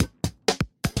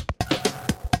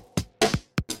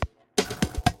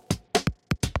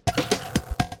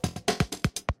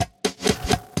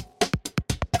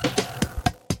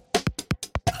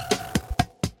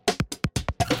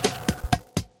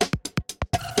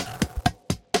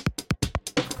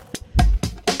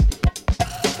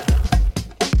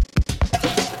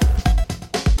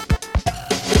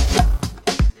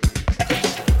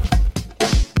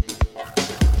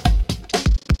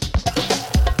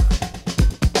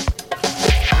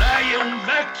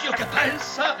vecchio che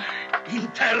pensa in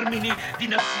termini di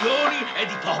nazioni e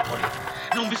di popoli.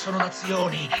 Non vi sono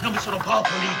nazioni, non vi sono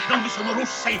popoli, non vi sono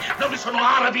russi, non vi sono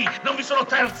arabi, non vi sono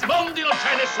terzi mondi, non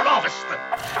c'è nessun ovest.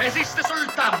 Esiste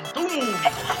soltanto un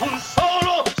unico, un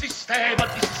solo sistema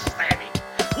di sistemi.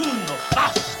 Uno,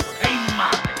 vasto e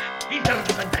immane,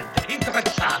 interdipendente,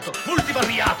 intrecciato,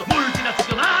 multivariato,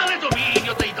 multinazionale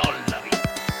dominio dei dollari.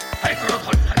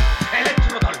 Petrodollari,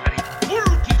 elettrodollari,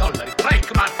 multidollari,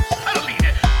 Reichmark,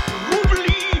 sterline,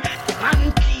 rubli,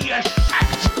 franchi e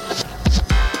shekel.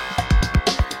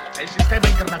 È il sistema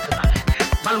internazionale,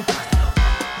 valutario,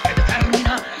 che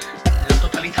determina la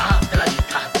totalità della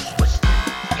vita su questo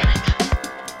pianeta.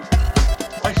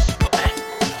 Questo è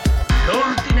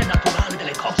l'ordine naturale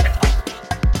delle cose oggi.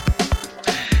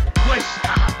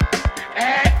 Questa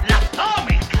è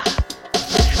l'atomica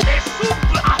e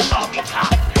subatomica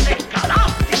e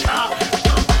galattica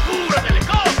struttura delle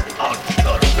cose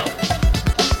oggigiorno.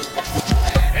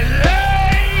 E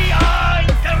lei ha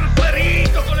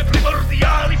interferito con le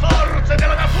primordiali forze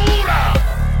della natura.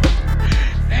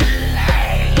 E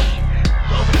lei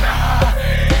dovrà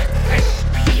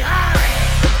espiare.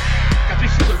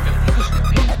 Capisci quel che le dico,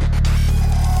 signori?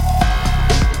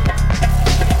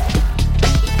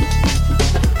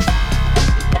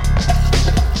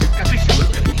 Capisci quello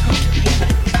che le dico, signori?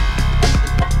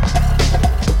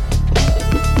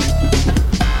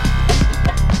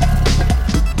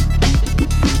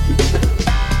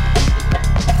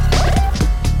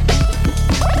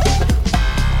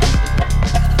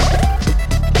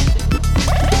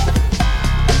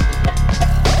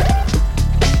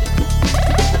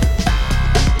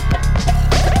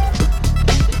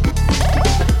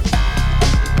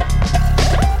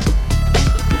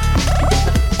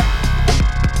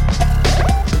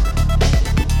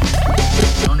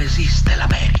 Non esiste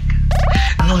l'America,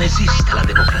 non esiste la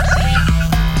democrazia.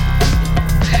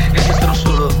 Esistono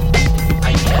solo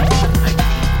IBM,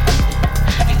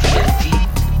 i TNT,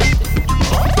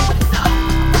 DuPont, Dow,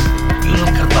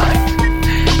 Union Carbide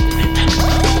e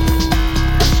Texas.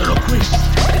 Sono queste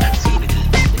le nazioni del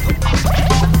mondo oggi.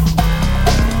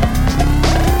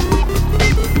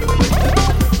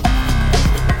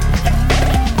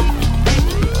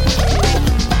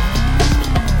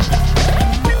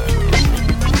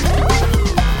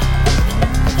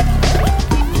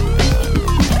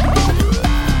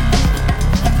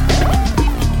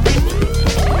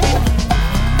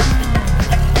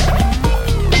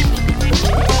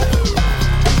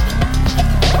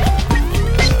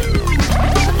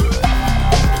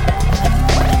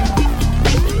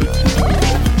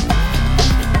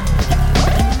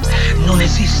 Non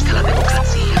esiste la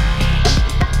democrazia.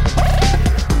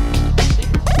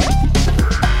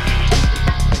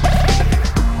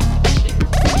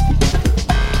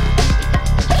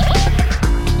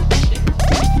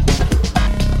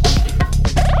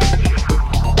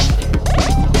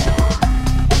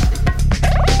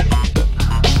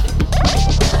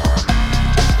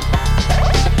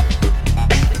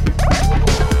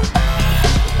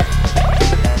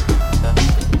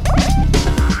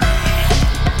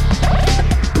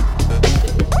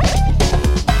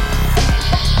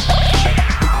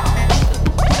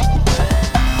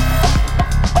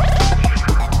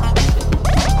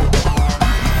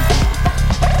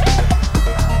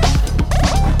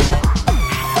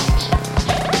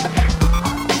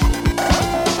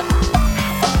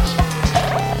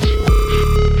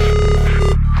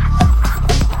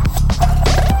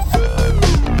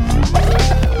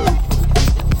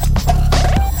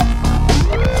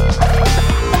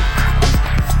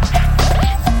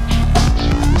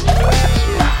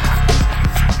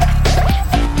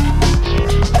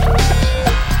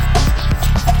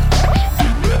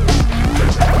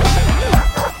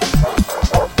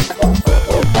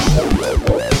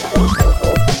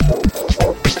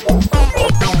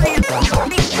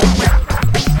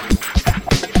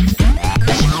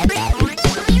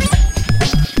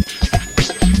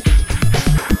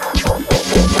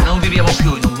 Non viviamo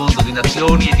più in un mondo di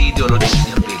nazioni e di ideologie.